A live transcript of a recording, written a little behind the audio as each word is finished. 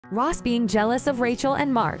Ross being jealous of Rachel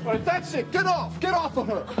and Mark. All right, that's it. Get off. Get off of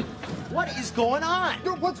her. What is going on?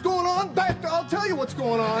 What's going on? I'll tell you what's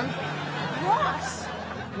going on. Ross!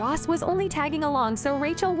 Ross was only tagging along so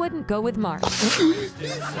Rachel wouldn't go with Mark.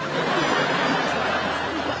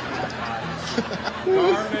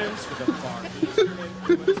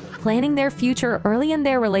 Planning their future early in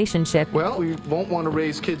their relationship. Well, we won't want to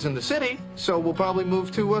raise kids in the city, so we'll probably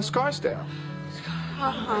move to Scarsdale.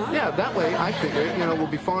 Yeah, that way, I figure, we'll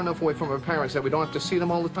be far enough away from our parents that we don't have to see them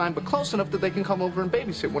all the time, but close enough that they can come over and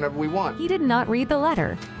babysit whenever we want. He did not read the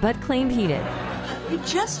letter, but claimed he did. You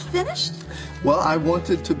just finished? Well, I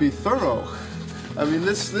wanted to be thorough. I mean,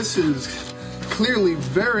 this is clearly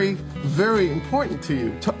very, very important to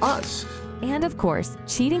you, to us. And of course,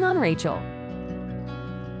 cheating on Rachel.